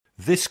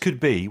This could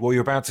be, what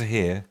you're about to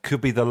hear,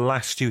 could be the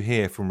last you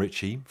hear from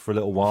Richie for a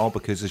little while,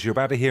 because as you're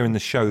about to hear in the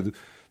show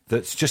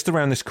that's just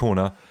around this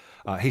corner,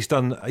 he's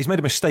made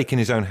a mistake in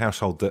his own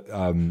household that,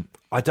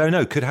 I don't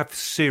know, could have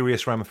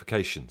serious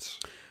ramifications.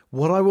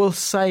 What I will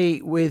say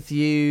to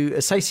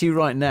you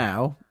right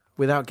now,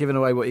 without giving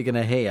away what you're going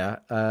to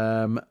hear,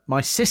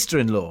 my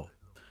sister-in-law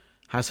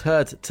has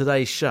heard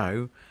today's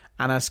show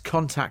and has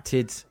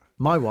contacted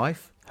my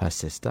wife, her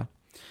sister,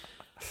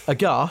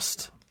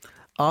 aghast,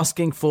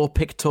 asking for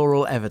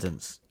pictorial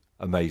evidence.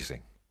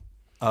 Amazing.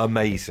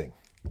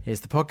 Here's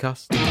the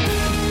podcast.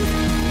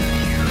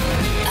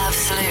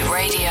 Absolute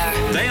Radio.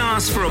 They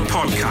asked for a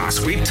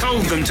podcast. We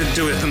told them to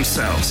do it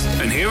themselves.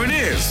 And here it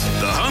is,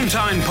 the Home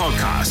Time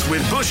Podcast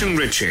with Bush and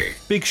Richie.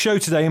 Big show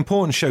today,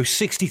 important show.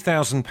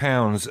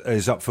 £60,000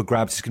 is up for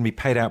grabs. It's going to be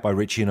paid out by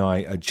Richie and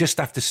I just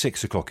after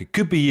 6 o'clock. It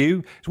could be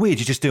you. It's weird,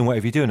 you're just doing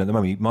whatever you're doing at the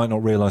moment. You might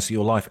not realise that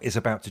your life is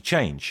about to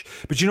change.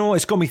 But you know what?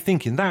 It's got me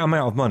thinking that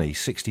amount of money,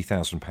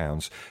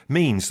 £60,000,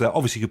 means that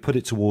obviously you could put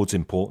it towards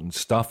important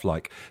stuff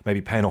like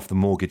maybe paying off the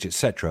mortgage,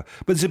 etc.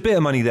 But there's a bit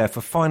of money there for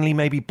finally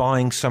maybe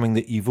buying something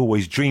that you've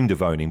always dreamed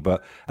of owning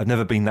but have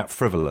never been that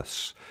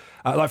frivolous.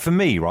 Like for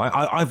me, right,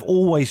 I've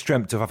always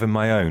dreamt of having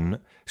my own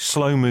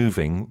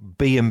slow-moving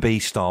B&B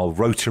style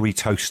rotary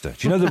toaster.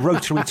 Do you know the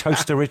rotary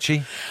toaster,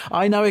 Richie?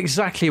 I know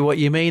exactly what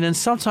you mean, and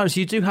sometimes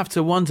you do have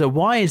to wonder,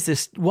 why is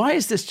this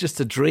just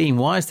a dream?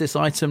 Why has this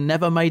item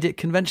never made it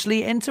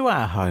conventionally into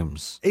our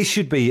homes? It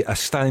should be a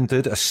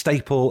standard, a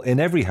staple in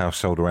every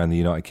household around the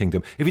United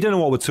Kingdom. If you don't know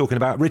what we're talking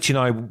about, Richie and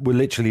I were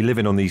literally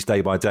living on these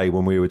day by day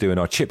when we were doing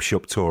our chip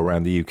shop tour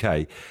around the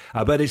UK.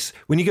 But it's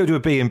when you go to a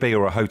B&B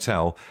or a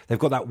hotel, they've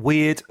got that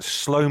weird,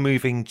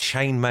 slow-moving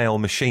chainmail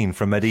machine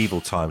from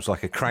medieval times,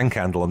 like a crank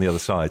handle on the other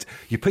side.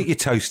 You put your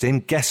toast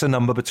in, guess a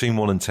number between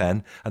 1 and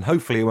 10, and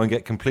hopefully it won't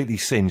get completely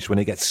singed when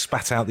it gets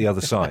spat out the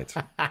other side.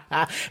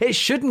 It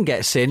shouldn't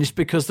get singed,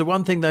 because the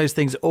one thing those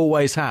things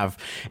always have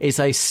is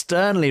a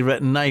sternly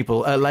written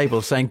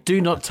label saying,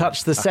 "Do not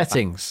touch the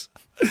settings."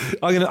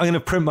 I'm going to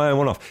print my own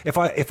one off. If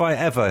I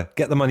ever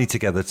get the money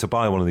together to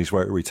buy one of these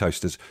rotary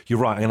toasters, you're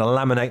right, I'm going to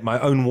laminate my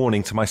own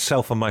warning to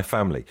myself and my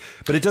family.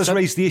 But it does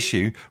raise the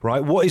issue,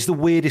 right? What is the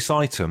weirdest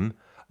item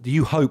do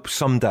you hope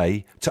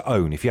someday to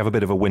own if you have a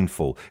bit of a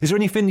windfall? Is there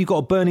anything you've got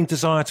a burning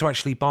desire to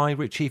actually buy,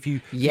 Richie, if you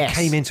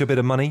came into a bit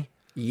of money?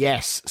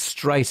 Yes,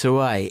 straight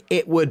away.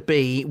 It would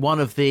be one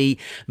of the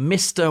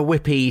Mr.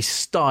 Whippy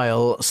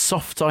style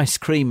soft ice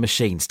cream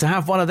machines. To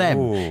have one of them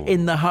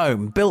in the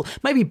home,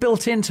 maybe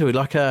built into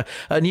like a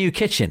new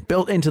kitchen,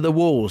 built into the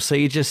walls. So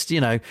you just,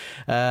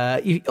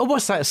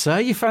 what's that, sir?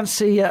 You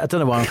fancy, I don't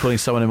know why I'm calling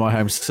someone in my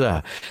home,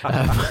 sir.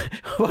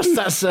 What's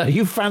that, sir?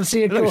 You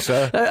fancy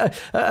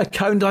a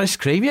coned ice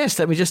cream? Yes,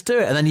 let me just do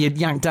it. And then you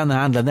yank down the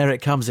handle and there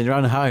it comes in your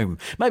own home.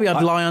 Maybe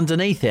I'd lie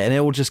underneath it and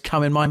it will just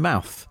come in my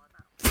mouth.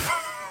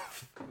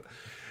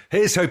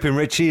 Here's hoping,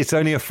 Richie. It's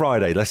only a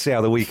Friday. Let's see how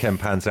the weekend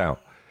pans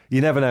out.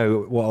 You never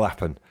know what will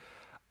happen.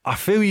 I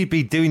feel you'd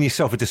be doing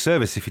yourself a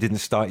disservice if you didn't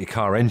start your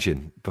car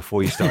engine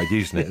before you started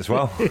using it as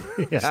well.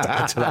 Just to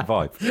add to that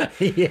vibe.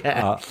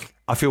 Yeah.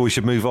 I feel we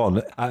should move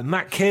on.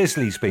 Matt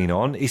Kersley's been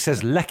on. He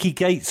says, Lecky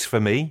Gates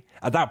for me.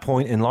 At that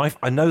point in life,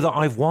 I know that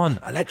I've won.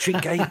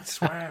 Electric Gates.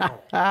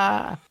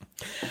 Wow.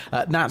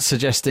 Nat's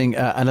suggesting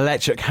an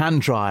electric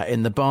hand dryer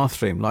in the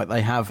bathroom like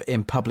they have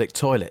in public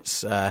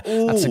toilets.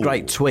 That's a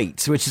great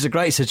tweet, which is a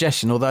great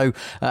suggestion, although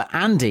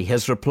Andy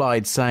has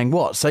replied saying,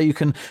 what, so you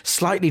can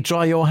slightly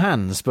dry your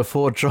hands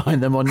before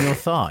drying them on your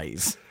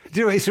thighs?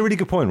 Do you know, it's a really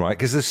good point, right?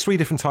 Because there's 3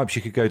 different types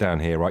you could go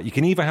down here, right? You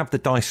can either have the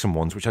Dyson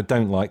ones, which I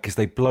don't like because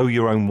they blow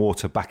your own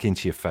water back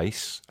into your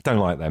face. I don't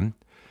like them.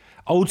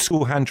 Old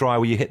school hand dryer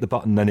where you hit the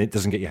button and it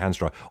doesn't get your hands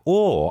dry.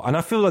 Or, and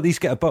I feel like these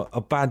get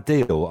a bad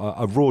deal,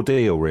 a raw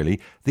deal really,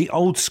 the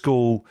old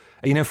school,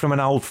 from an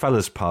old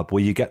fella's pub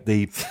where you get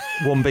the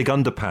one big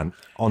underpant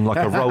on like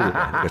a roller.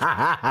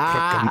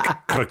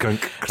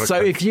 So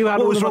if you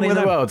had all the money in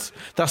the world,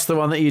 that's the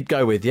one that you'd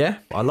go with, yeah?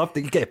 I love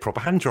that you get a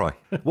proper hand dry.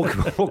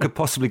 What could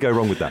possibly go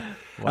wrong with that?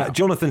 Wow.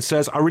 Jonathan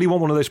says, I really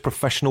want one of those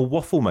professional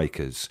waffle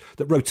makers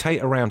that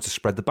rotate around to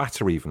spread the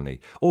batter evenly.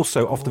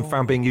 Also often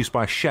found being used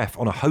by a chef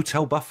on a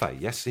hotel buffet.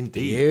 Yes,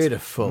 indeed.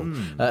 Beautiful.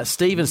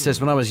 Stephen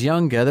says, when I was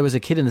younger, there was a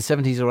kid in the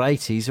 70s or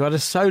 80s who had a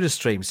soda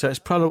stream, so it's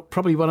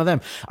probably one of them.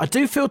 I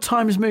do feel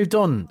time's moved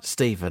on,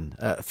 Stephen,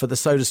 for the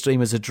soda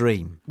stream as a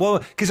dream.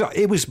 Well, because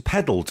it was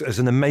peddled as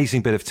an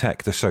amazing bit of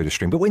tech, the soda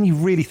stream. But when you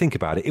really think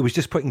about it, it was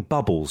just putting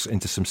bubbles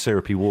into some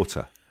syrupy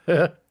water.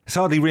 It's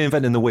hardly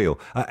reinventing the wheel.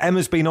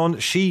 Emma's been on.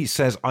 She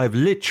says, I've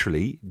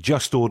literally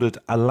just ordered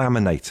a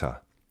laminator.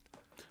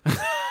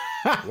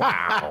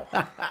 Wow.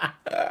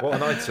 What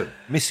an item.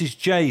 Mrs.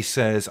 J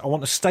says, I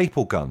want a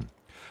staple gun,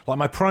 like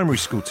my primary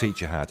school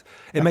teacher had.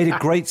 It made a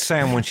great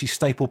sound when she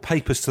stapled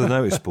papers to the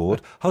notice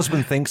board.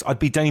 Husband thinks I'd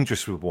be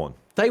dangerous with one.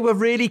 They were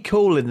really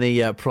cool in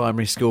the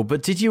primary school,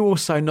 but did you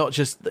also not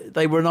just...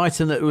 They were an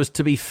item that was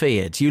to be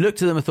feared. You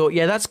looked at them and thought,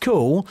 yeah, that's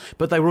cool,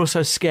 but they were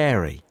also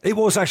scary. It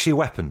was actually a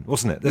weapon,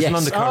 wasn't it? There's an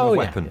undercurrent of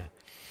weapon.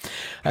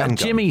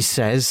 Jimmy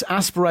says,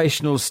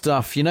 aspirational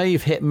stuff. You know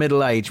you've hit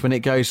middle age when it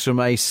goes from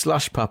a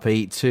slush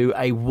puppy to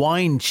a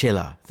wine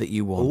chiller that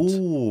you want.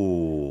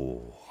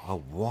 Ooh, a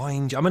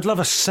wine... I mean, I'd love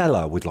a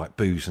cellar with, like,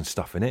 booze and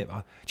stuff in it.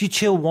 Do you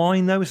chill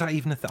wine, though? Is that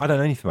even a thing? I don't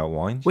know anything about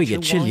wine. Well, you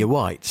chill your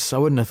whites. I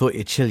wouldn't have thought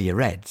you'd chill your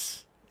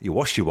reds. You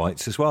wash your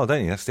whites as well,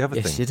 don't you? That's the other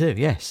thing. Yes, you do,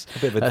 yes. A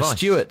bit of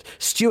advice.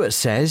 Stuart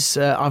says,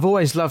 I've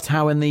always loved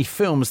how in the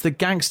films the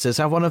gangsters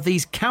have one of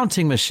these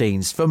counting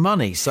machines for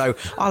money, so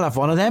I'll have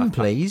one of them,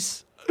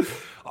 please.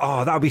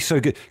 Oh, that would be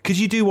so good. Could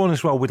you do one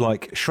as well with,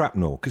 like,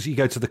 shrapnel? Because you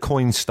go to the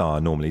Coin Star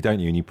normally,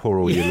 don't you? And you pour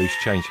all your loose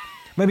change.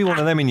 Maybe one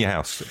of them in your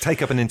house.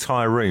 Take up an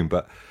entire room,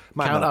 but...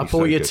 Man, count up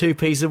all your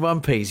 2p's and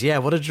 1p's. Yeah,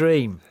 what a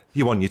dream.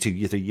 You won your 2,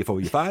 your 3, your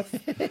 4, your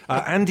 5.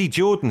 Andy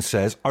Jordan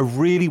says, I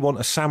really want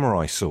a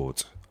samurai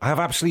sword. I have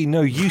absolutely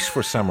no use for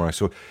a samurai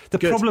sword. The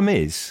problem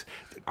is,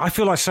 I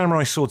feel like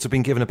samurai swords have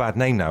been given a bad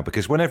name now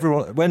because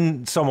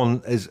when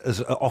someone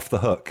is off the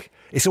hook,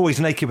 it's always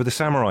naked with a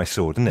samurai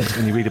sword, isn't it?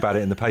 When you read about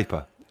it in the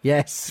paper.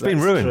 Yes, it's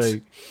been ruined.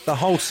 True. The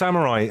whole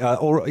samurai,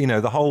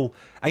 the whole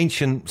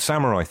ancient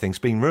samurai thing's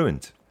been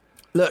ruined.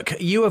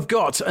 Look, you have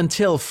got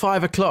until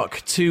 5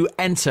 o'clock to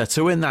enter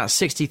to win that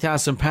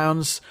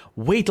 £60,000.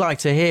 We'd like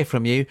to hear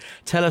from you.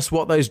 Tell us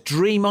what those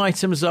dream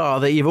items are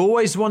that you've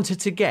always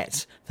wanted to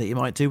get that you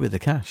might do with the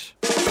cash.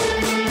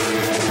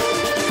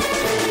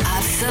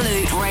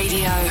 Absolute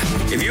Radio.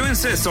 If you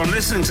insist on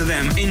listening to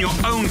them in your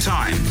own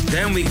time,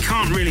 then we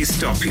can't really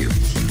stop you.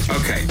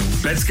 Okay,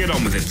 let's get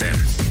on with it then.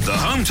 The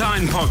Home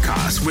Time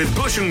Podcast with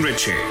Bush and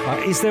Ritchie.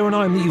 Is there an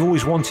item that you've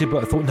always wanted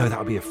but I thought, no, that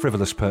would be a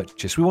frivolous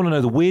purchase? We want to know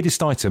the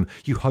weirdest item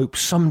you hope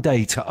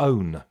someday to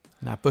own.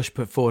 Now, Bush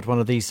put forward one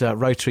of these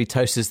rotary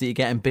toasters that you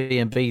get in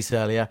B&Bs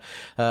earlier.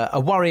 A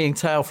worrying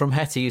tale from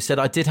Hetty, who said,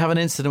 I did have an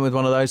incident with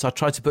one of those. I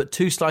tried to put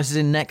 2 slices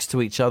in next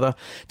to each other.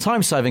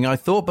 Time-saving, I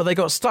thought, but they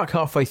got stuck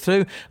halfway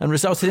through and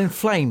resulted in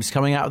flames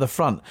coming out of the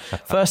front.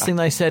 First thing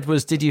they said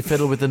was, did you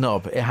fiddle with the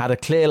knob? It had a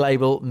clear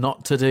label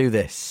not to do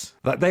this.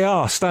 They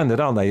are standard,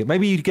 aren't they?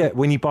 Maybe you get,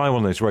 when you buy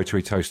one of those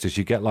rotary toasters,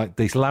 you get like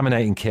this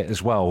laminating kit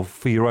as well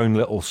for your own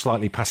little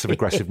slightly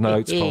passive-aggressive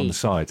notes put on the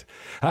side.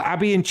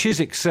 Abby in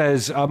Chiswick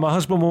says, my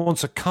husband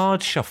wants a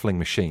card shuffling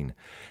machine.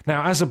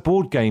 Now, as a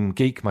board game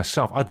geek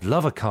myself, I'd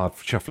love a card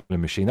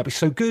shuffling machine. That'd be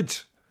so good.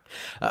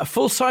 A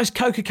full-size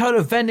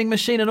Coca-Cola vending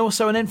machine and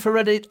also an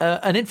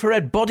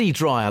infrared body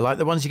dryer like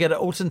the ones you get at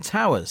Alton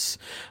Towers,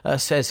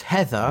 says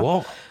Heather.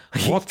 What?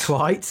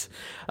 Quite.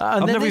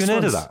 I've never even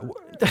heard of that.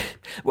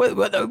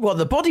 Well,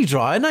 the body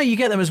dryer? No, you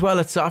get them as well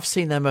at. I've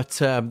seen them at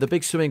the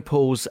big swimming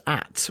pools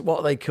at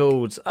what are they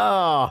called?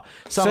 Sound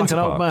like an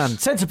old man.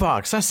 Centre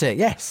Parks. That's it.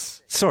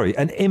 Yes. Sorry,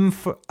 an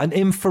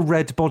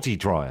infrared body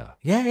dryer.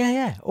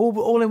 Yeah.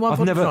 All in one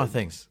body dryer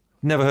things.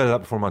 Never heard of that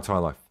before in my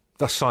entire life.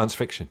 That's science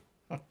fiction.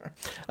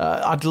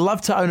 I'd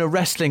love to own a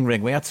wrestling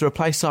ring. We had to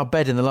replace our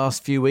bed in the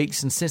last few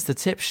weeks, and since the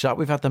tip's shut,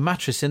 we've had the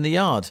mattress in the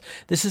yard.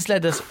 This has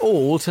led us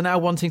all to now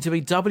wanting to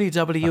be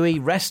WWE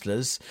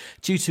wrestlers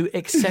due to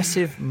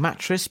excessive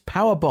mattress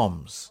power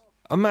bombs.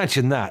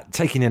 Imagine that,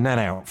 taking your nan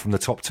out from the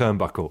top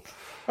turnbuckle.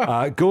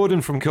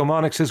 Gordon from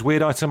Kilmarnock says,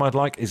 weird item I'd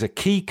like is a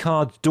key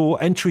card door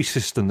entry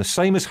system, the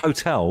same as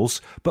hotels,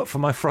 but for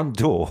my front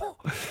door.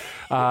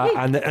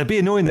 And it'd be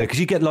annoying though, because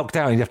you get locked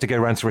out and you have to go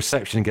around to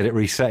reception and get it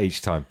reset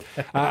each time.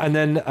 And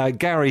then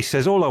Gary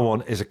says, all I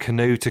want is a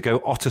canoe to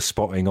go otter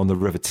spotting on the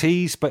River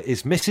Tees, but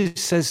his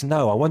missus says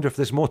no. I wonder if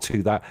there's more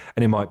to that,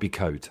 and it might be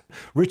code.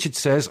 Richard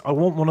says, I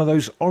want one of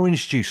those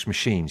orange juice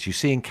machines you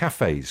see in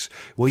cafes,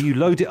 where you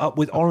load it up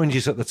with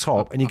oranges at the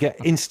top and you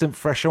get instant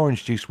fresh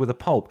orange juice with a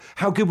pulp.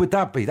 How good would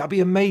that be? That'd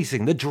be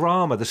amazing. The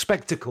drama, the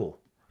spectacle.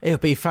 It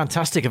would be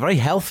fantastic. A very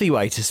healthy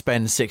way to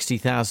spend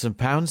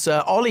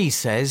 £60,000. Ollie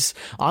says,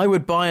 I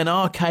would buy an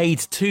arcade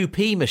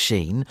 2p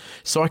machine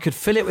so I could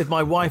fill it with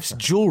my wife's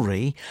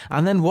jewellery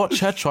and then watch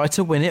her try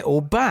to win it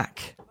all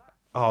back.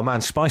 Oh,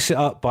 man, spice it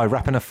up by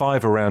wrapping a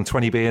 5 around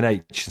 20B and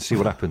H and see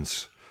what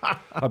happens.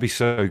 That'd be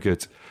so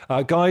good.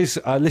 Guys,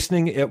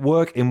 listening at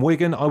work in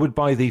Wigan, I would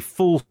buy the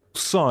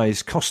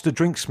full-size Costa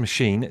drinks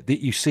machine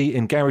that you see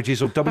in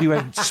garages or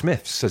WM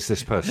Smiths, says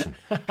this person.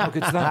 How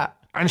good's that?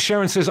 And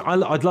Sharon says,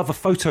 I'd love a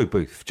photo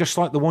booth, just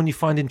like the one you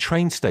find in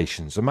train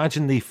stations.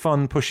 Imagine the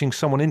fun pushing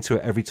someone into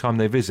it every time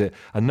they visit,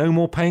 and no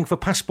more paying for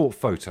passport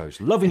photos.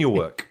 Loving your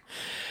work.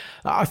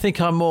 I think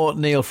I'm more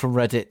Neil from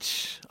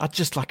Redditch. I'd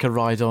just like a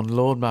ride-on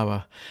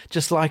lawnmower.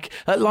 Just like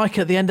at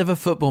the end of a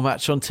football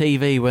match on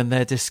TV when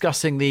they're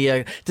discussing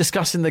the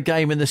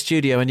game in the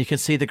studio and you can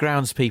see the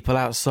groundspeople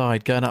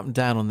outside going up and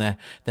down on their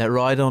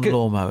ride-on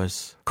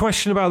lawnmowers.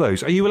 Question about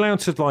those. Are you allowed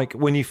to, like,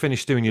 when you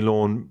finish doing your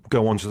lawn,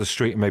 go onto the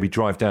street and maybe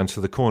drive down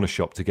to the corner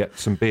shop to get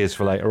some beers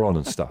for later on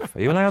and stuff?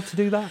 Are you allowed to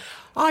do that?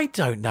 I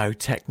don't know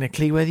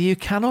technically whether you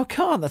can or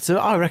can't.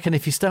 I reckon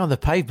if you stay on the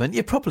pavement,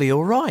 you're probably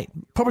all right.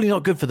 Probably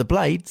not good for the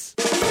blades.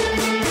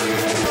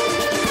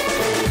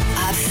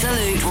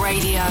 Absolute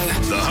Radio.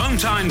 The Home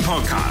Time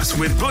Podcast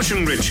with Bush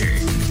and Ritchie.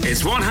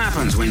 It's what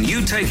happens when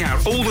you take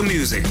out all the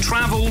music,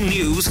 travel,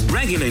 news,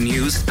 regular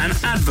news, and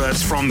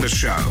adverts from the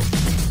show.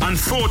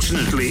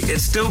 Unfortunately,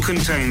 it still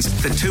contains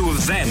the two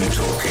of them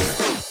talking.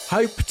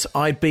 Hoped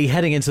I'd be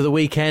heading into the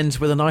weekend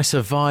with a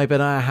nicer vibe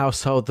in our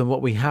household than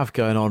what we have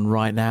going on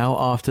right now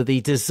after the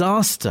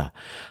disaster,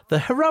 the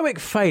heroic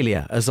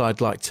failure, as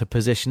I'd like to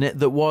position it,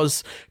 that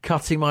was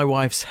cutting my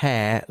wife's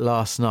hair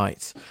last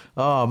night.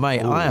 Oh,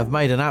 mate, I have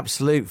made an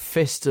absolute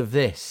fist of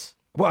this.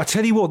 Well, I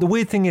tell you what, the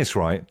weird thing is,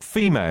 right,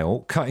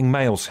 female cutting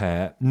male's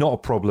hair, not a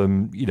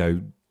problem, you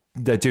know,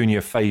 they're doing you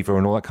a favour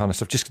and all that kind of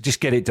stuff. Just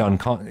get it done.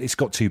 It's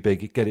got too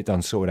big. Get it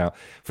done, sorted out.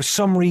 For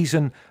some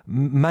reason,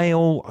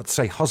 male, I'd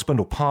say husband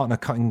or partner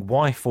cutting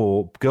wife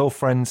or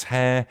girlfriend's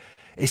hair,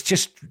 it's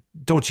just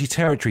dodgy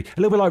territory. A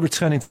little bit like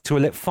returning to a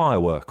lit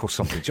firework or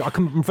something.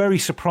 I'm very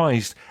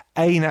surprised,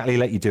 A, Natalie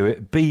let you do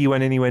it, B, you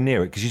went anywhere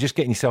near it, because you're just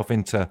getting yourself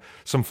into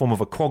some form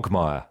of a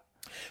quagmire.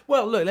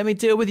 Well, look, let me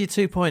deal with your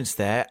 2 points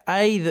there.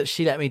 A, that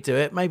she let me do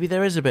it. Maybe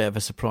there is a bit of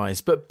a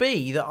surprise. But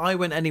B, that I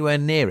went anywhere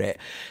near it.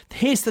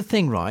 Here's the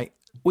thing, right?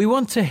 We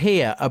want to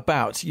hear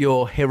about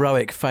your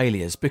heroic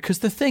failures, because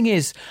the thing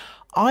is,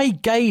 I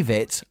gave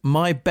it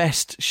my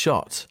best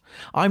shot.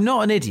 I'm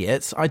not an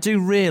idiot. I do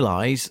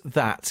realise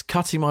that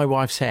cutting my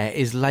wife's hair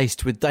is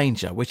laced with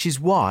danger, which is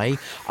why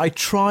I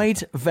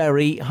tried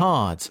very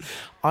hard.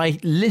 I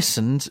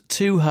listened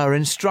to her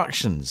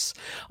instructions.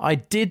 I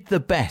did the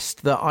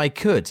best that I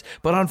could.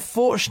 But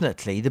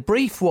unfortunately, the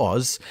brief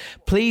was,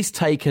 please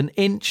take an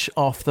inch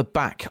off the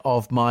back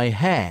of my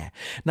hair.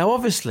 Now,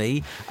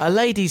 obviously, a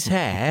lady's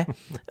hair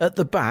at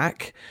the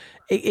back,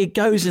 it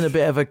goes in a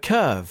bit of a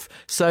curve.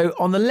 So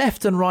on the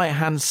left and right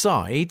hand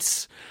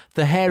sides,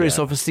 the hair is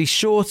obviously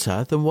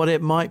shorter than what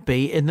it might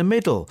be in the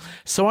middle.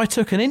 So I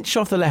took an inch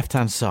off the left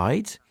hand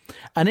side,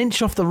 an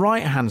inch off the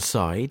right hand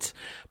side,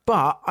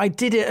 but I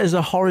did it as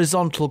a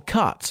horizontal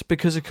cut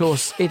because, of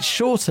course, it's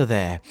shorter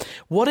there.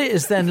 What it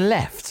is then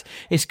left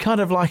is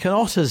kind of like an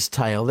otter's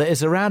tail that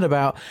is around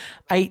about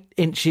 8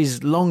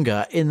 inches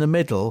longer in the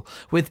middle,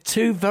 with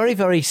two very,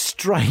 very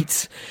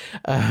straight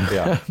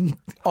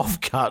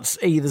offcuts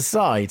either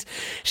side.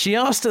 She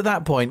asked at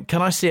that point,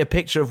 can I see a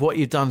picture of what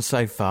you've done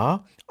so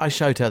far? I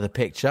showed her the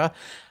picture,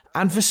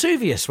 and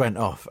Vesuvius went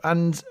off,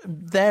 and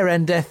there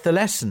endeth the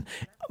lesson.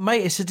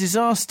 Mate, it's a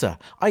disaster.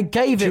 I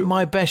gave it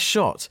my best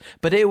shot,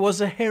 but it was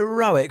a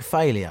heroic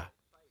failure.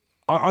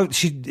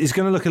 She is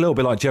going to look a little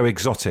bit like Joe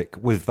Exotic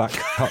with that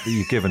cut that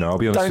you've given her, I'll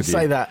be honest with you.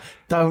 Don't say that.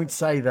 Don't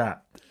say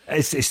that.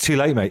 It's too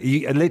late, mate.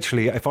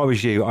 Literally, if I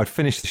was you, I'd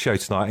finish the show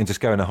tonight and just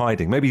go into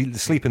hiding. Maybe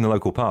sleep in the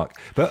local park.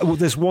 But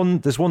there's one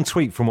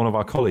tweet from one of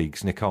our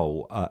colleagues,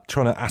 Nicole,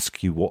 trying to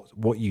ask you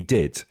what you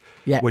did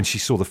when she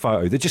saw the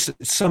photo. That just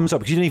sums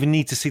up, because you don't even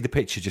need to see the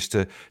picture just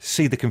to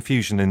see the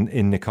confusion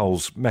in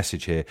Nicole's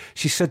message here.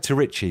 She said to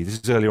Richie, this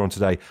is earlier on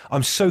today,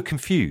 I'm so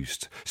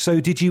confused.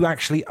 So did you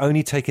actually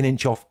only take an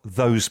inch off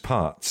those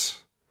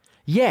parts?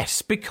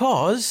 Yes,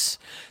 because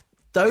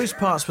those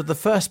parts were the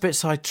first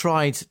bits I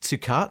tried to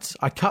cut.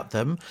 I cut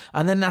them.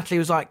 And then Natalie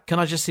was like, can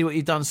I just see what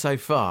you've done so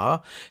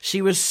far?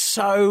 She was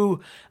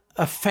so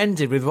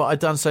offended with what I'd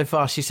done so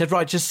far. She said,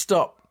 right, just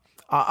stop.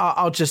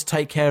 I'll just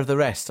take care of the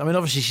rest. I mean,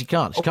 obviously she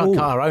can't. She can't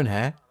cut her own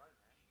hair.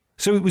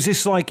 So was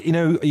this like, you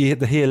know, you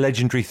hear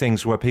legendary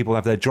things where people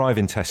have their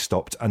driving test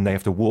stopped and they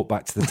have to walk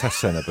back to the test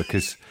centre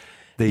because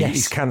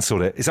he's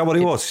cancelled it. Is that what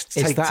it was?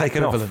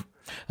 Taken off?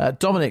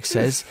 Dominic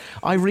says,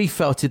 I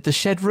refelted the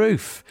shed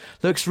roof.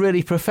 Looks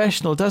really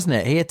professional, doesn't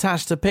it? He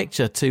attached a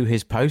picture to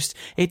his post.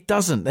 It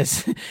doesn't.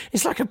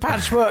 It's like a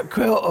patchwork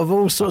quilt of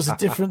all sorts of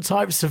different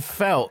types of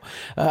felt.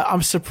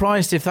 I'm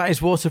surprised if that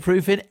is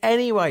waterproof in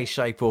any way,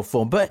 shape or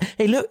form. But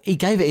hey, look, he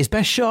gave it his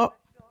best shot.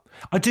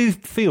 I do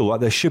feel like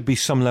there should be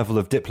some level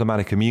of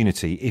diplomatic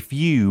immunity if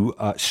you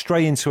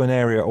stray into an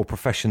area or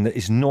profession that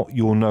is not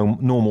your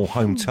normal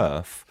home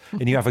turf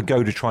and you have a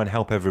go to try and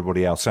help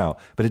everybody else out,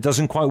 but it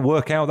doesn't quite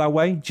work out that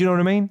way. Do you know what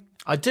I mean?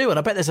 I do, and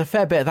I bet there's a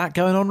fair bit of that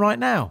going on right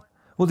now.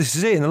 Well, this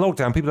is it. In the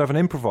lockdown, people haven't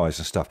improvised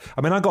and stuff.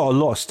 I mean, I got a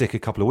lot of stick a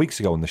couple of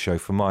weeks ago on the show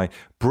for my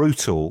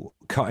brutal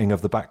cutting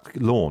of the back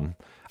lawn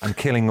and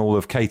killing all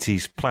of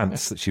Katie's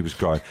plants that she was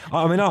growing.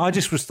 I mean, I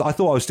thought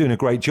I was doing a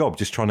great job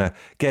just trying to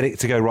get it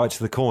to go right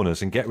to the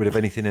corners and get rid of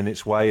anything in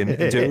its way and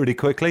do it really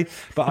quickly.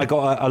 But I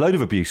got a load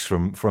of abuse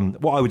from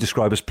what I would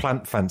describe as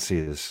plant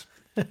fanciers.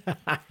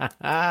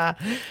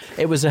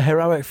 It was a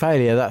heroic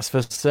failure, that's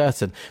for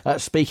certain.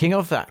 Speaking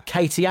of that,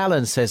 Katie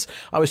Allen says,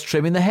 I was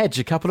trimming the hedge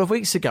a couple of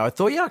weeks ago. I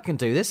thought, I can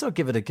do this. I'll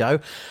give it a go.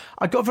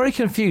 I got very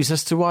confused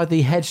as to why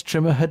the hedge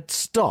trimmer had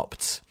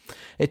stopped.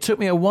 It took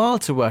me a while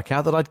to work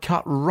out that I'd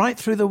cut right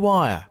through the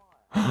wire.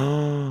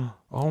 Got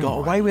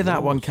away with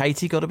that one,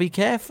 Katie. Got to be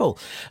careful.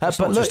 That's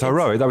not just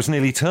heroic. That was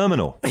nearly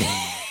terminal.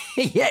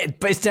 Yeah,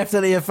 but it's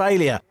definitely a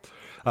failure.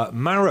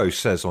 Marrow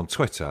says on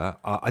Twitter,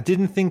 I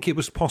didn't think it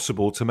was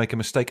possible to make a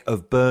mistake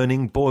of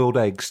burning boiled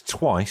eggs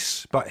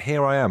twice, but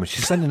here I am. And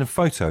she's sending a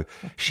photo.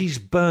 She's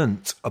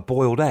burnt a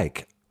boiled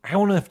egg.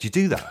 How on earth do you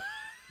do that?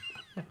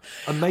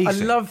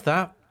 Amazing.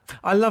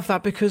 I love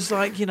that because,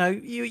 like,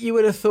 you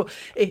would have thought...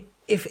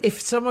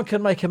 If someone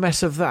can make a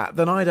mess of that,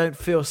 then I don't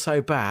feel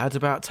so bad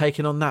about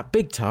taking on that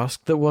big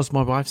task that was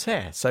my wife's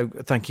hair. So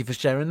thank you for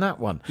sharing that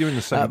one. You're in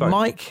the same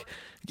boat.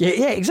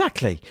 Yeah,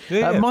 exactly.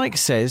 Yeah. Mike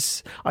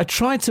says, I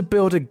tried to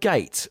build a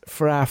gate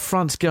for our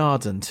front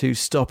garden to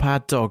stop our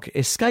dog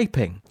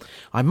escaping.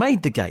 I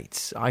made the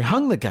gate. I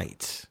hung the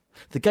gate.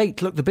 The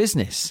gate looked the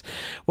business.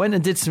 Went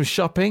and did some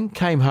shopping,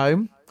 came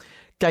home,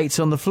 gates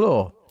on the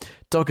floor.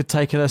 Dog had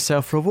taken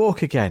herself for a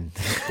walk again.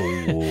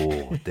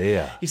 Oh,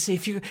 dear. You see,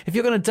 if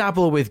you're going to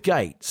dabble with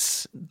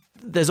gates,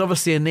 there's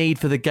obviously a need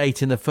for the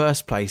gate in the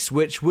first place,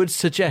 which would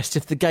suggest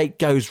if the gate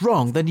goes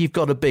wrong, then you've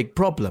got a big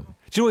problem.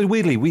 Do you know what,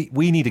 weirdly,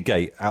 we need a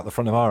gate out the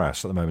front of our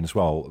house at the moment as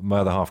well. My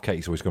other half,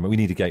 Katie's always going, we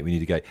need a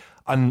gate.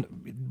 And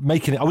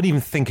making it, I wouldn't even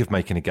think of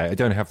making a gate. I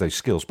don't have those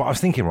skills. But I was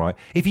thinking, right,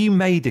 if you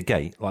made a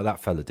gate like that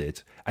fella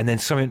did, and then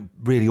something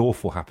really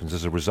awful happens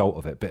as a result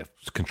of it, a bit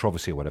of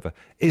controversy or whatever,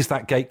 is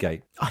that gate?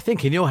 I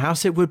think in your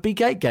house it would be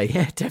gate.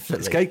 Yeah,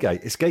 definitely.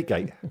 It's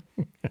gate.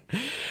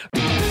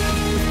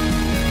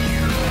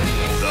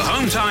 The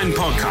Home Time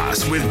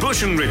Podcast with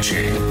Bush and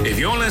Richie. If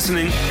you're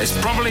listening, it's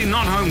probably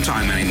not Home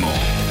Time anymore,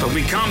 but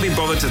we can't be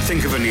bothered to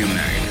think of a new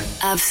name.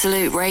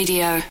 Absolute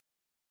Radio.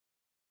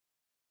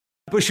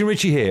 Bush and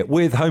Richie here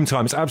with Home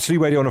Time. It's Absolute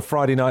Radio on a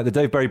Friday night. The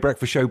Dave Berry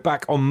Breakfast Show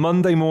back on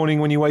Monday morning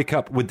when you wake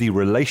up with the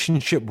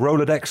Relationship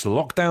Rolodex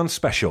Lockdown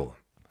Special.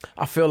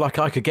 I feel like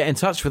I could get in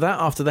touch with that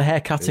after the hair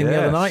cutting the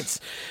other night.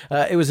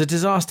 It was a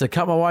disaster.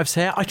 Cut my wife's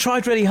hair. I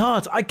tried really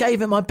hard. I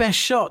gave it my best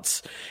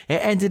shots. It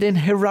ended in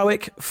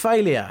heroic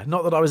failure.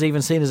 Not that I was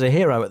even seen as a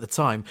hero at the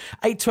time.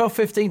 8, 12,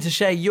 15 to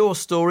share your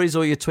stories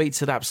or your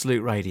tweets at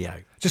Absolute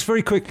Radio. Just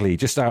very quickly,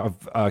 just out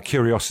of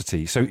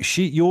curiosity. So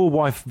your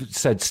wife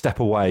said, step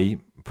away,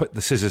 put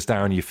the scissors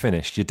down, you're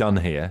finished, you're done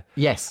here.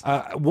 Yes.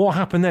 What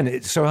happened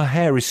then? So her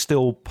hair is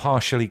still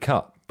partially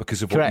cut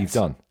because of what you've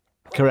done?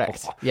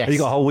 Correct. Yes. You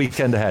got a whole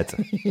weekend ahead.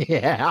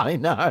 Yeah, I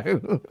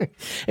know.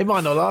 It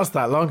might not last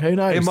that long. Who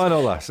knows? It might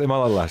not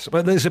last.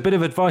 But there's a bit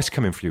of advice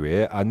coming through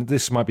here, and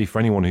this might be for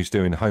anyone who's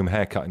doing home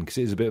haircutting because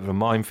it is a bit of a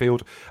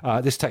minefield.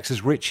 This text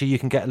says, Richie, you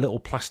can get a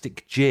little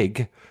plastic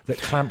jig that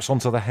clamps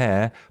onto the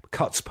hair,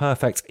 cuts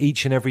perfect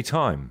each and every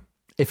time.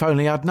 If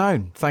only I'd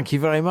known. Thank you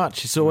very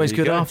much. It's always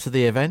good after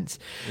the event.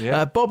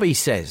 Yeah. Bobby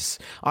says,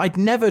 I'd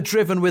never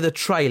driven with a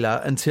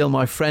trailer until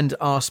my friend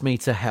asked me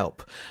to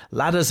help.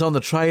 Ladders on the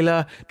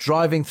trailer,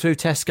 driving through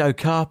Tesco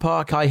car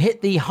park. I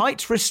hit the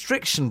height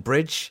restriction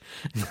bridge,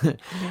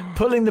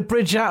 pulling the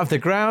bridge out of the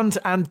ground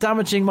and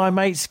damaging my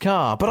mate's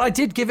car. But I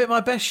did give it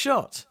my best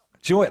shot.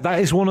 Do you know what? That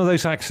is one of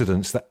those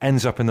accidents that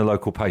ends up in the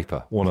local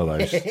paper. One of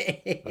those.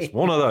 That's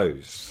one of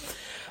those.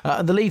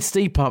 And the Leeds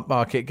Steam Pump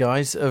Market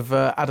guys have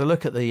had a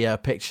look at the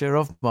picture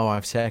of my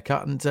wife's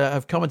haircut and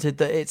have commented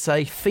that it's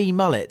a fee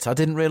mullet. I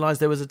didn't realise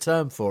there was a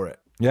term for it.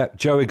 Yeah,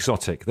 Joe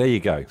Exotic. There you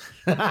go.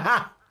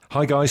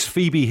 Hi guys,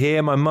 Phoebe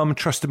here. My mum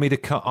trusted me to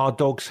cut our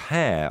dog's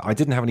hair. I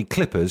didn't have any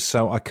clippers,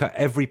 so I cut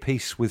every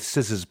piece with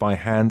scissors by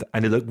hand,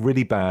 and it looked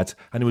really bad,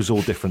 and it was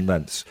all different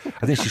lengths.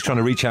 I think she's trying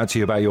to reach out to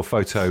you about your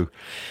photo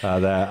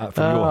there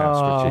from your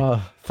house,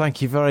 Richie.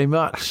 Thank you very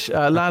much.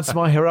 Lads,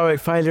 my heroic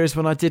failure is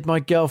when I did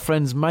my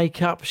girlfriend's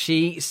makeup.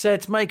 She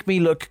said to make me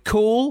look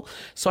cool,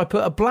 so I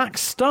put a black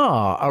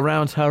star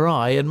around her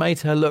eye and made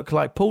her look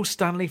like Paul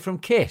Stanley from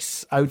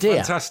Kiss. Oh dear.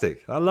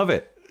 Fantastic. I love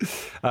it.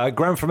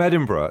 Graham from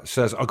Edinburgh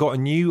says, I got a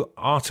new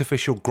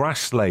artificial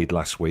grass laid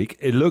last week.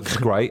 It looks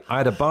great. I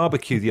had a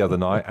barbecue the other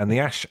night and the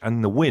ash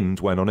and the wind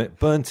went on it,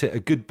 burnt it a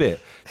good bit.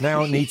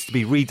 Now it needs to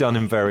be redone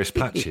in various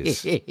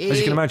patches. As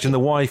you can imagine, the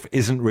wife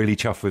isn't really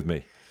chuffed with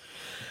me.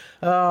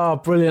 Oh,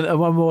 brilliant. And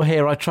one more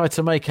here. I tried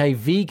to make a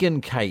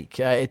vegan cake.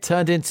 It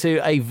turned into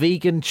a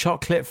vegan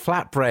chocolate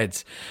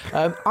flatbread.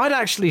 I'd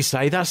actually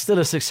say that's still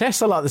a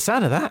success. I like the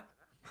sound of that.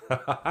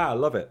 I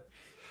love it.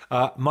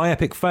 My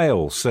epic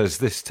fail, says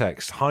this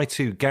text. Hi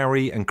to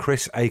Gary and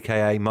Chris,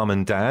 a.k.a. Mum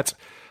and Dad.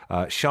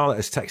 Charlotte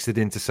has texted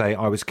in to say,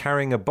 I was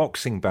carrying a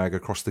boxing bag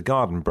across the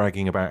garden,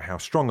 bragging about how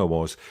strong I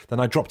was. Then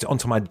I dropped it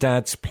onto my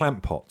dad's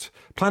plant pot.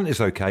 Plant is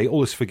okay.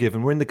 All is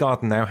forgiven. We're in the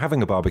garden now,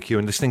 having a barbecue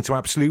and listening to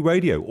Absolute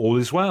Radio. All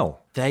is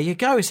well. There you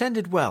go. It's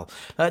ended well.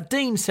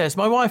 Dean says,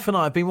 my wife and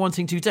I have been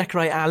wanting to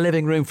decorate our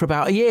living room for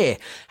about a year.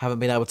 Haven't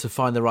been able to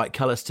find the right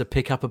colours to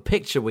pick up a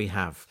picture we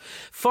have.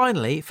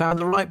 Finally, found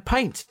the right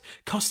paint,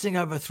 costing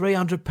over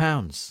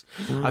 £300.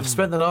 I've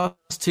spent the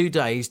last 2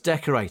 days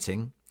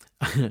decorating,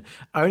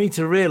 only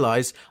to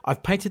realise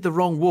I've painted the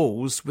wrong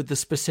walls with the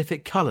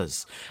specific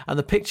colours, and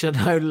the picture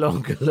no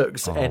longer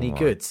looks any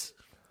good.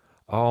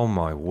 Oh,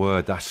 my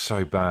word. That's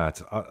so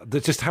bad.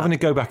 Just having to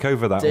go back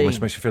over that Dean,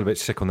 almost makes you feel a bit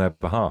sick on their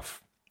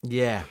behalf.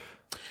 Yeah.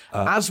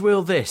 As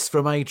will this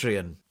from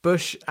Adrian.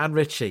 Bush and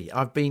Richie,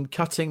 I've been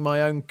cutting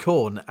my own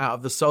corn out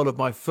of the sole of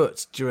my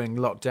foot during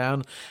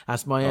lockdown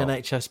as my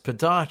NHS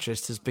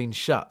podiatrist has been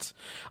shut.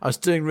 I was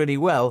doing really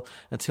well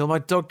until my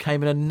dog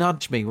came in and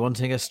nudged me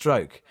wanting a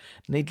stroke.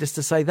 Needless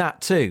to say,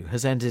 that too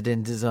has ended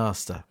in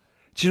disaster.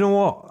 Do you know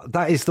what?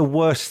 That is the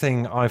worst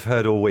thing I've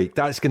heard all week.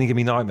 That's going to give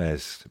me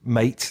nightmares.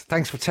 Mate,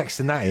 thanks for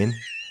texting that in.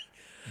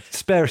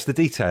 Spare us the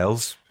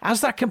details.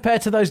 How's that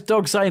compared to those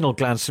dog's anal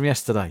glands from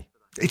yesterday?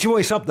 Do you know what?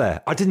 It's up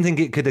there. I didn't think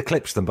it could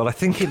eclipse them, but I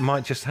think it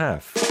might just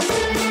have.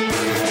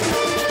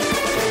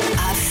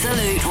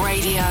 Absolute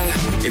Radio.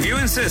 If you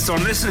insist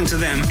on listening to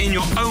them in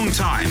your own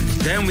time,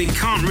 then we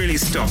can't really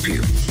stop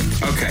you.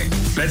 Okay,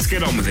 let's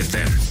get on with it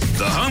then.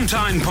 The Home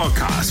Time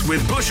Podcast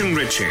with Bush and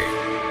Richie.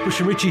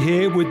 Bush and Richie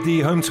here with the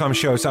Home Time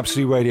Show. It's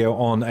Absolute Radio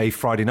on a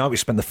Friday night. We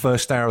spent the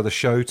first hour of the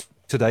show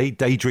today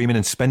daydreaming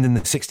and spending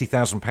the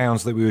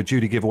 £60,000 that we were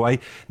due to give away.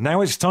 Now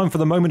it's time for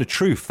the moment of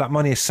truth. That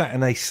money is sat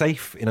in a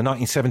safe in a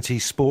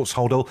 1970s sports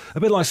holdall, a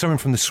bit like something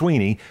from the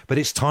Sweeney, but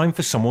it's time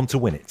for someone to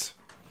win it.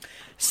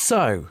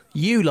 So,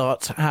 you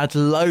lot had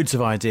loads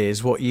of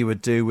ideas what you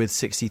would do with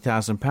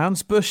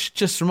 £60,000. Bush,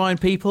 just remind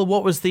people,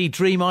 what was the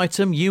dream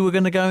item you were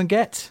going to go and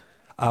get?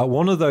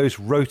 One of those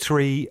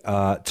rotary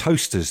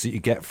toasters that you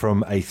get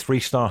from a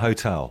 3-star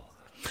hotel.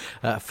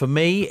 For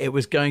me, it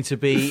was going to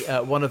be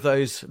one of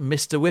those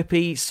Mr.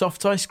 Whippy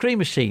soft ice cream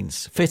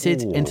machines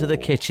fitted into the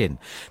kitchen.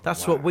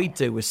 That's what we'd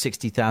do with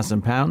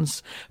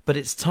 £60,000. But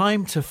it's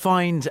time to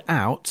find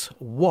out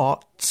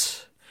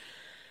what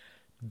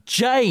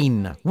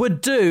Jane would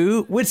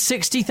do with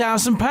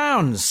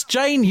 £60,000.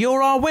 Jane,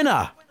 you're our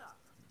winner.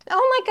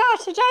 Oh my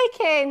gosh, you're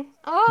joking.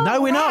 Oh, no,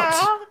 we're not.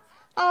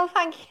 Oh,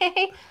 thank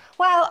you.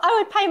 Well, I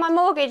would pay my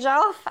mortgage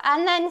off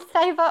and then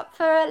save up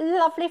for a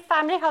lovely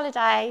family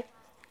holiday.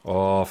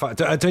 Oh,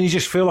 don't you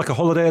just feel like a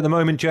holiday at the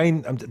moment,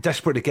 Jane? I'm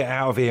desperate to get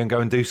out of here and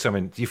go and do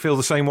something. Do you feel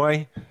the same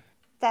way?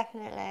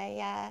 Definitely,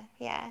 yeah.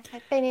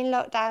 I've been in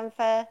lockdown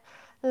for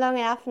long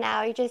enough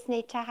now. You just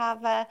need to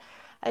have a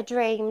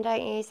dream,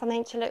 don't you?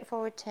 Something to look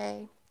forward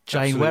to.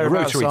 Jane,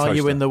 whereabouts are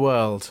you in the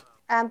world?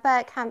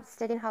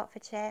 Berkhamsted in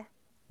Hertfordshire.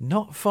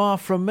 Not far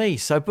from me.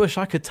 So, Bush,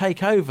 I could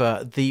take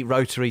over the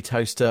rotary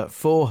toaster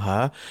for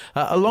her,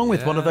 along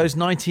with one of those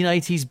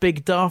 1980s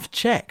big daft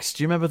checks.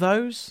 Do you remember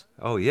those?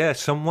 Oh, yeah,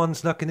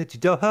 someone's knocking at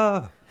your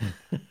door.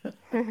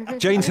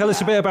 Jane, tell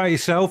us a bit about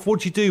yourself.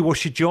 What do you do?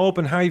 What's your job?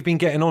 And how you've been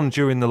getting on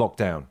during the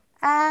lockdown?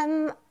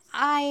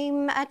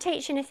 I'm a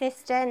teaching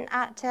assistant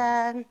at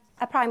a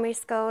primary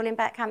school in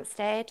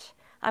Berkhamsted.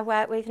 I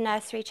work with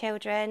nursery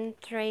children,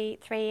 3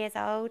 years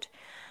old.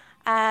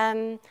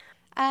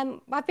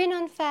 I've been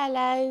on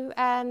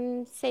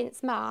furlough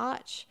since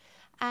March,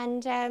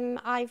 and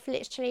I've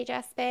literally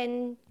just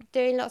been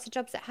doing lots of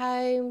jobs at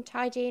home,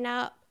 tidying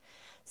up,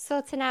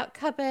 sorting out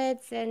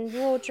cupboards and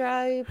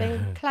wardrobe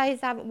and clothes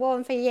I haven't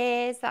worn for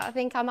years that I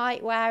think I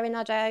might wear and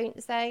I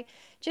don't. So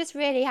just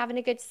really having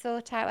a good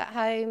sort out at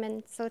home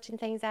and sorting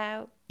things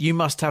out. You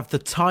must have the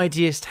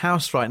tidiest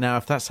house right now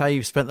if that's how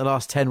you've spent the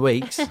last 10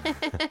 weeks.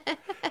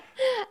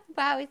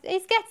 Well,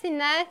 it's getting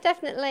there,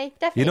 definitely.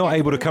 You're not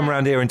able to come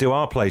around here and do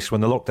our place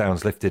when the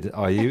lockdown's lifted,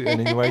 are you,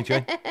 in any way,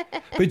 Jane?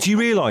 But do you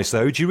realise,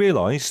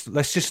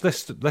 let's just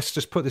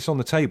put this on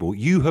the table,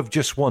 you have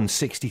just won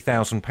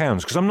 £60,000,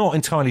 because I'm not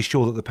entirely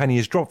sure that the penny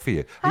has dropped for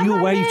you. Are you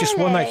aware you've just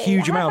won that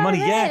huge amount of money?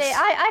 Really? Yes.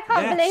 I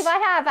can't believe I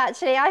have,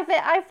 actually.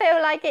 I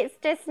feel like it's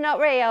just not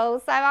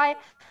real, so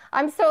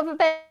I'm sort of a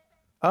bit...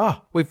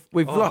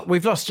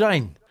 We've lost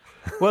Jane.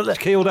 Well,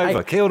 keeled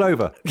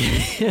over.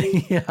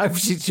 Yeah, I hope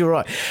she's all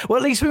right. Well,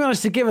 at least we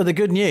managed to give her the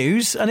good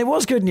news, and it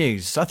was good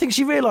news. I think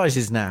she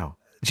realises now.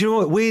 Do you know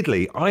what?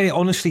 Weirdly, I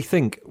honestly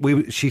think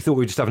she thought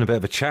we were just having a bit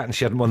of a chat and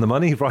she hadn't won the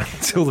money right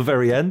until the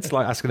very end,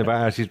 like asking about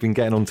how she's been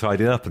getting on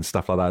tidying up and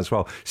stuff like that as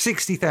well.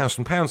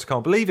 £60,000, I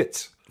can't believe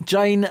it.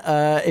 Jane,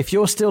 if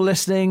you're still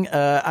listening,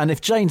 and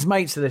if Jane's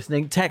mates are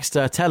listening, text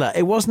her, tell her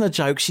it wasn't a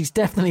joke. She's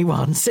definitely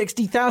won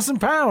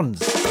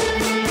 £60,000.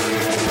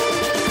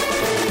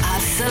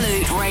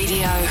 Absolute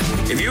Radio.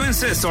 If you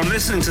insist on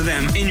listening to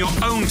them in your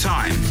own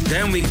time,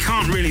 then we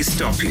can't really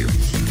stop you.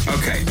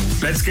 Okay,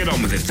 let's get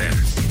on with it then.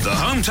 The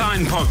Home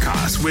Time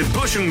Podcast with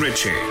Bush and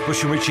Richie.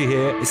 Bush and Richie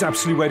here. It's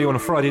Absolute Radio on a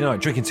Friday night,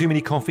 drinking too many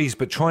coffees,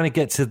 but trying to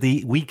get to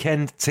the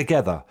weekend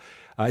together.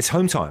 It's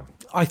home time.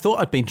 I thought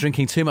I'd been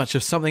drinking too much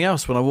of something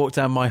else when I walked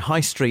down my high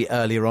street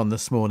earlier on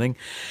this morning,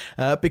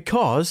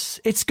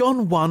 because it's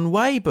gone one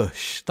way,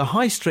 Bush. The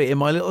high street in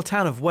my little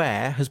town of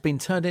Ware has been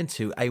turned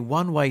into a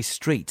one-way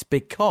street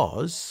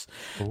because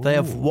they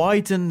have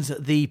widened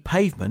the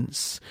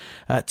pavements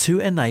to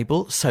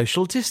enable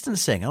social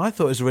distancing. And I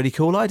thought it was a really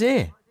cool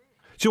idea.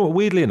 Do you know what,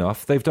 weirdly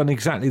enough, they've done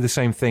exactly the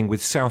same thing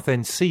with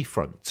Southend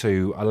Seafront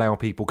to allow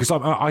people, because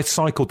I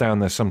cycle down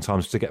there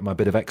sometimes to get my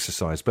bit of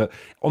exercise, but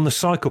on the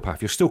cycle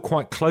path, you're still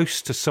quite close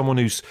to someone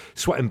who's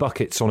sweating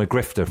buckets on a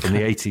grifter from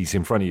the 80s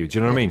in front of you. Do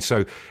you know what I mean?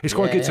 So it's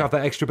quite good to have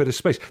that extra bit of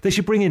space. They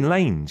should bring in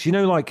lanes. You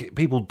know, like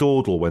people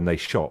dawdle when they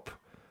shop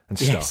and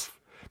stuff. Yes.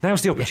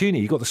 Now's the opportunity.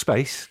 You've got the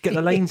space. Get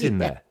the lanes in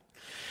there.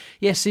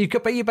 Yes, so you've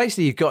got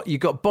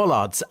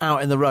bollards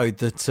out in the road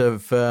that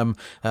have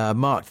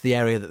marked the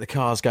area that the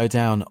cars go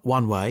down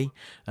one way,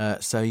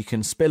 so you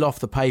can spill off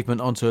the pavement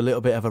onto a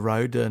little bit of a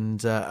road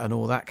and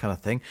all that kind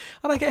of thing.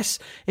 And I guess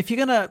if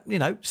you're going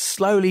to,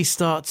 slowly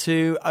start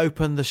to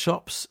open the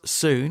shops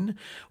soon,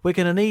 we're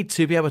going to need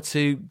to be able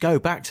to go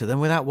back to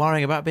them without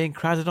worrying about being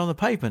crowded on the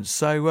pavements.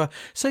 So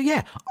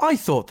yeah, I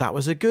thought that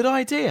was a good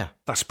idea.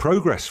 That's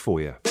progress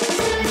for you.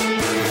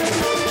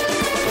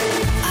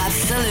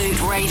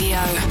 Absolute Radio.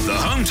 The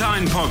Home Home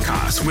Time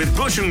Podcast with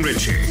Bush and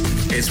Richie.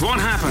 It's what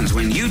happens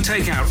when you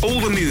take out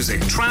all the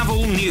music,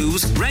 travel,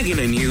 news,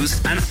 regular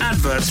news, and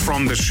adverts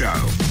from the show.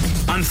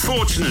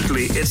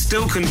 Unfortunately, it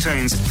still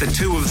contains the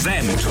two of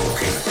them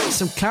talking.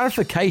 Some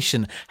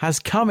clarification has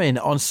come in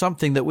on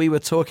something that we were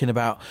talking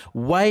about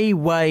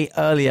way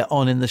earlier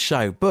on in the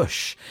show.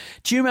 Bush,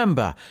 do you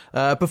remember,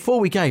 before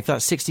we gave that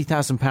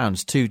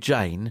 £60,000 to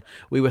Jane,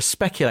 we were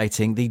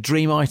speculating the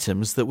dream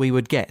items that we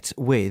would get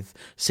with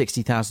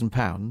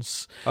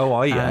 £60,000?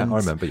 Oh, yeah, I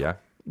remember, yeah.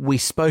 We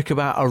spoke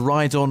about a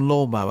ride-on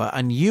lawnmower,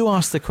 and you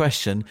asked the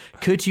question,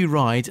 could you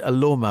ride a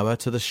lawnmower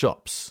to the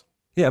shops?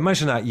 Yeah,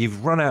 imagine that.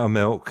 You've run out of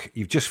milk,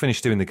 you've just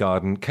finished doing the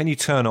garden. Can you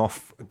turn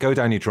off, go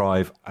down your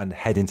drive and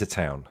head into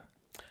town?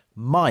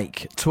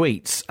 Mike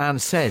tweets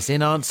and says,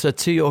 in answer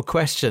to your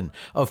question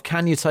of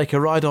can you take a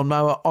ride-on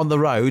mower on the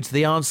road,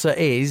 the answer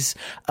is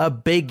a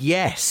big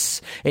yes.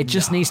 It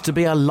just needs to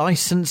be a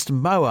licensed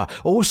mower.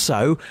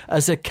 Also,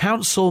 as a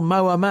council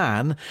mower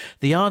man,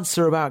 the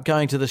answer about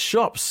going to the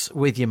shops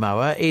with your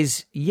mower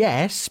is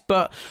yes,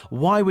 but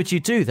why would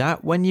you do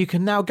that when you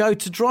can now go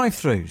to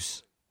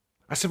drive-thrus?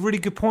 That's a really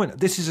good point.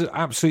 This is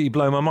absolutely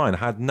blown my mind. I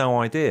had no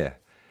idea.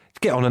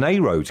 Get on an A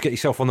road, get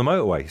yourself on the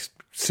motorway,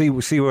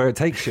 see where it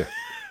takes you.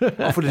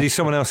 Offer to do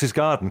someone else's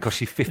garden,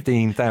 cost you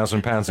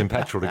 £15,000 in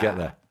petrol to get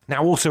there.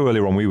 Now, also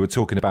earlier on, we were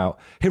talking about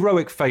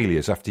heroic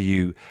failures after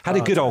you had a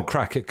good old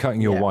crack at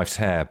cutting your wife's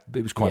hair.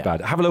 It was quite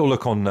bad. Have a little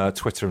look on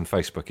Twitter and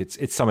Facebook.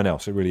 It's something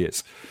else. It really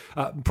is.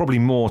 Probably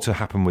more to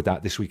happen with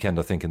that this weekend,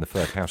 I think, in the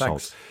third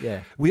household.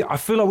 Yeah. I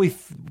feel like we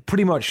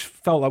pretty much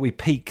felt like we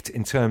peaked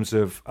in terms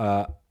of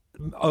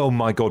oh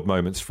my God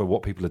moments for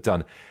what people have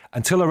done.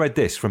 Until I read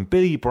this from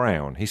Billy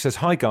Brown. He says,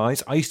 "Hi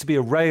guys, I used to be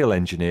a rail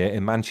engineer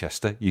in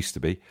Manchester, used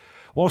to be.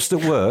 Whilst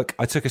at work,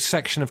 I took a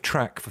section of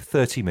track for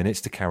 30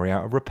 minutes to carry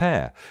out a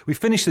repair. We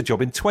finished the job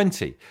in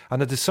 20,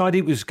 and I decided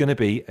it was going to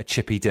be a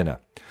chippy dinner.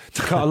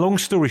 To cut a long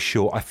story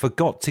short, I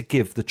forgot to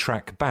give the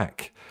track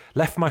back.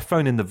 Left my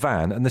phone in the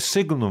van, and the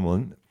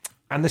signalman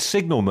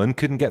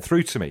couldn't get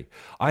through to me.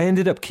 I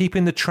ended up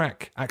keeping the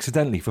track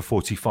accidentally for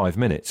 45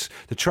 minutes.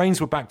 The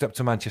trains were backed up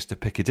to Manchester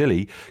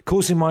Piccadilly,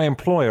 causing my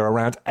employer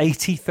around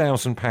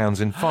 £80,000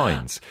 in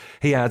fines."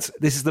 He adds,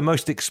 "This is the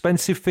most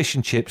expensive fish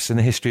and chips in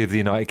the history of the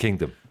United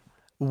Kingdom."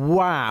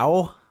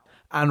 Wow.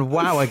 And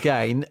wow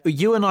again.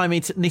 You and I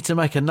need to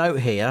make a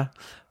note here.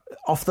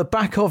 Off the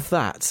back of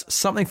that,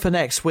 something for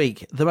next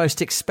week, the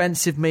most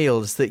expensive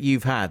meals that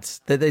you've had.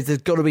 There's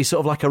got to be sort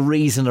of like a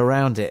reason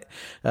around it.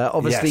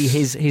 Obviously,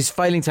 Yes. his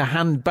failing to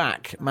hand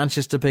back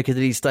Manchester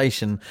Piccadilly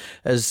Station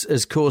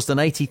has caused an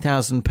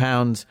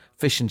 £80,000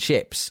 fish and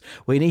chips.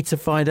 We need to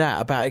find out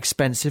about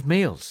expensive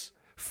meals.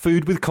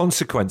 Food with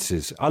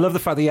consequences. I love the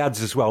fact that he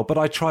adds as well, but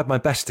I tried my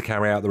best to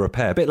carry out the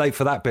repair. A bit late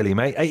for that, Billy,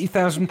 mate.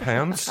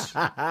 £80,000?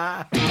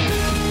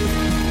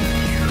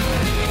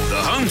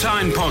 The Home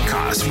Time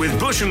Podcast with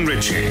Bush and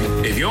Richie.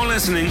 If you're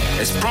listening,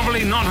 it's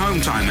probably not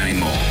Home Time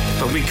anymore,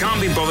 but we can't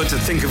be bothered to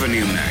think of a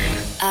new name.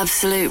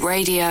 Absolute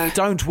Radio.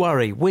 Don't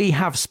worry, we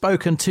have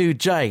spoken to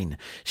Jane.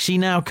 She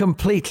now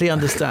completely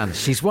understands.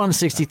 She's won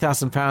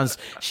 £60,000.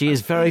 She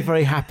is very,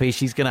 very happy.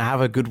 She's going to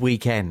have a good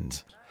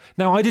weekend.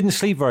 Now, I didn't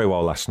sleep very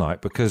well last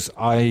night because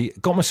I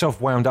got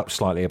myself wound up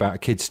slightly about a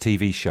kids'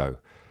 TV show.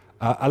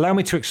 Allow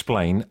me to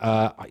explain.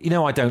 I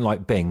don't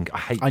like Bing. I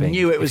hate Bing. I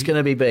knew it was going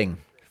to be Bing.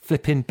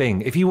 Flipping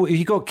Bing. If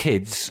you got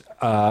kids,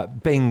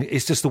 Bing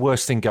is just the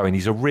worst thing going.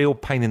 He's a real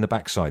pain in the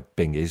backside.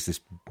 Bing is this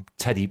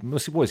teddy.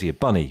 What is he? A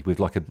bunny with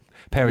like a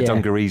pair of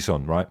dungarees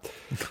on, right?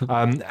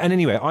 And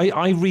anyway,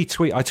 I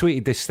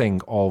tweeted this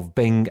thing of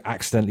Bing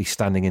accidentally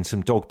standing in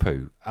some dog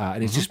poo,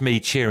 and it's just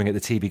me cheering at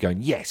the TV,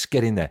 going, "Yes,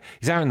 get in there."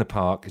 He's out in the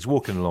park. He's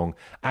walking along,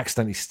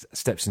 accidentally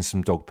steps in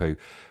some dog poo.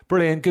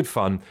 Brilliant, good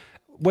fun.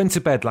 Went to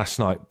bed last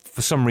night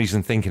for some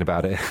reason thinking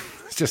about it.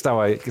 It's just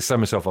how I send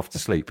myself off to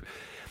sleep.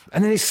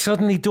 And then it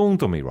suddenly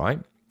dawned on me, right?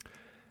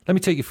 Let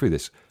me take you through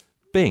this.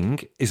 Bing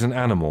is an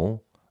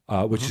animal,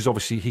 which is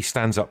obviously he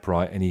stands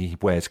upright and he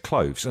wears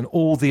clothes. And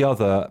all the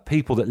other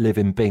people that live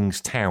in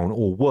Bing's town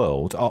or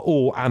world are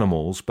all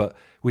animals, but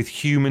with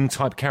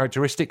human-type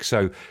characteristics.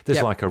 So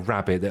there's like a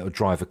rabbit that will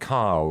drive a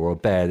car or a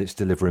bear that's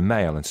delivering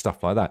mail and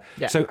stuff like that.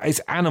 Yep. So it's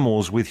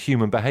animals with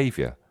human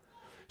behaviour.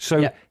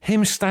 So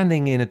him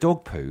standing in a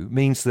dog poo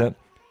means that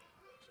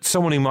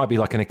someone who might be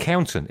like an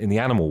accountant in the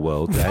animal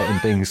world there in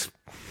Bing's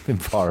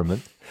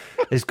environment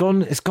has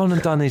gone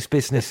and done his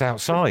business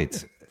outside.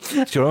 Do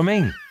you know what I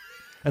mean?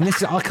 And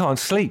I can't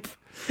sleep.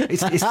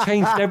 It's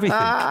changed everything.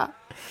 I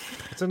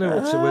don't know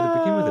where to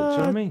begin with it. Do you know what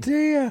I mean?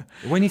 Dear.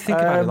 When you think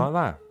about it like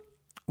that.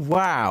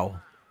 Wow.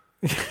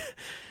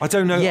 I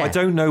don't know. Yeah. I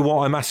don't know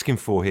what I'm asking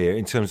for here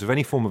in terms of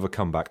any form of a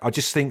comeback. I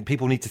just think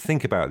people need to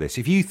think about this.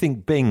 If you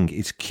think Bing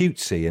is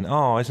cutesy and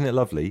isn't it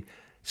lovely,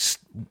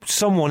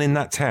 someone in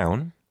that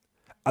town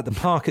at the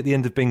park at the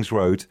end of Bing's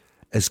Road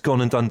has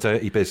gone and done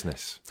dirty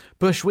business.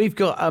 Bush, we've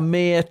got a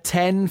mere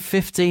 10,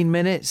 15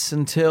 minutes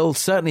until,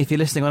 certainly if you're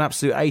listening on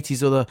Absolute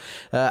 80s or the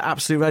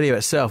Absolute Radio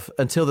itself,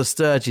 until the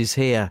Sturge is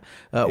here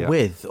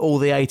with all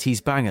the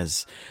 80s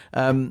bangers.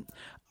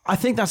 I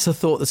think that's a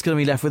thought that's going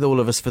to be left with all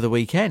of us for the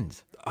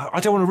weekend. I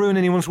don't want to ruin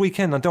anyone's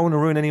weekend. I don't want to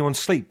ruin anyone's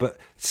sleep. But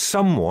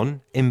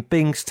someone in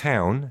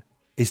Bingstown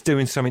is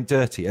doing something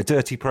dirty, a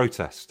dirty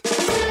protest.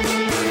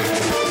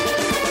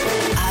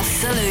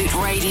 Absolute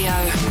Radio.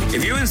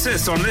 If you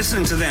insist on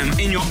listening to them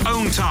in your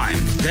own time,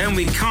 then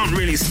we can't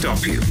really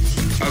stop you.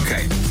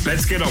 Okay,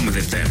 let's get on with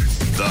it then.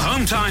 The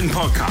Home Time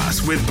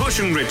Podcast with Bush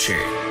and Richie.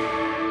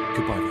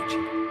 Goodbye,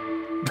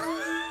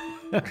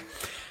 Richie.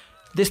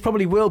 This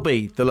probably will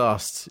be the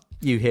last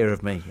you hear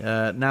of me,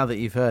 now that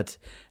you've heard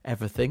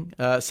everything.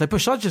 So,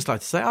 Bush, I'd just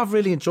like to say I've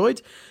really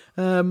enjoyed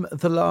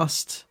the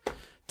last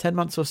 10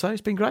 months or so.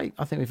 It's been great.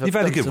 I think You've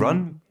had a good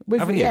run,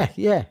 haven't you?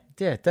 Yeah,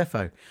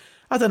 defo.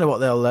 I don't know what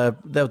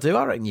they'll do.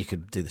 I reckon you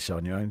could do the show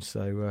on your own.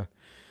 So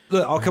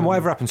look, I'll come.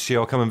 Whatever happens to you,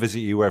 I'll come and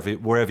visit you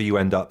wherever you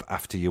end up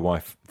after your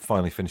wife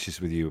finally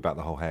finishes with you about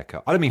the whole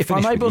haircut. I don't mean if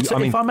I'm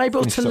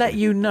able to let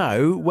you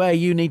know where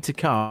you need to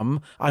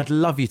come, I'd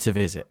love you to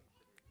visit.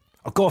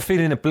 I've got a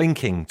feeling a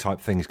blinking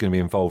type thing is going to be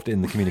involved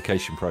in the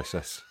communication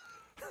process.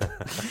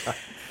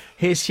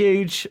 Here's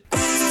Huge.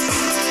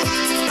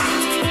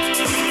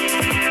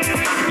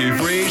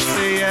 You've reached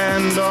the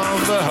end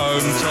of the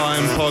Home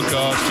Time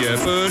Podcast.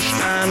 Yeah, Bush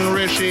and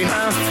Richie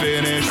have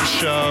finished the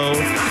show.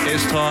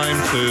 It's time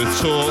to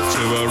talk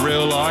to a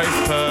real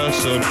life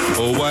person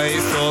or wait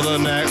for the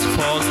next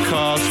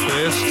podcast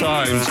this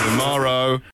time tomorrow.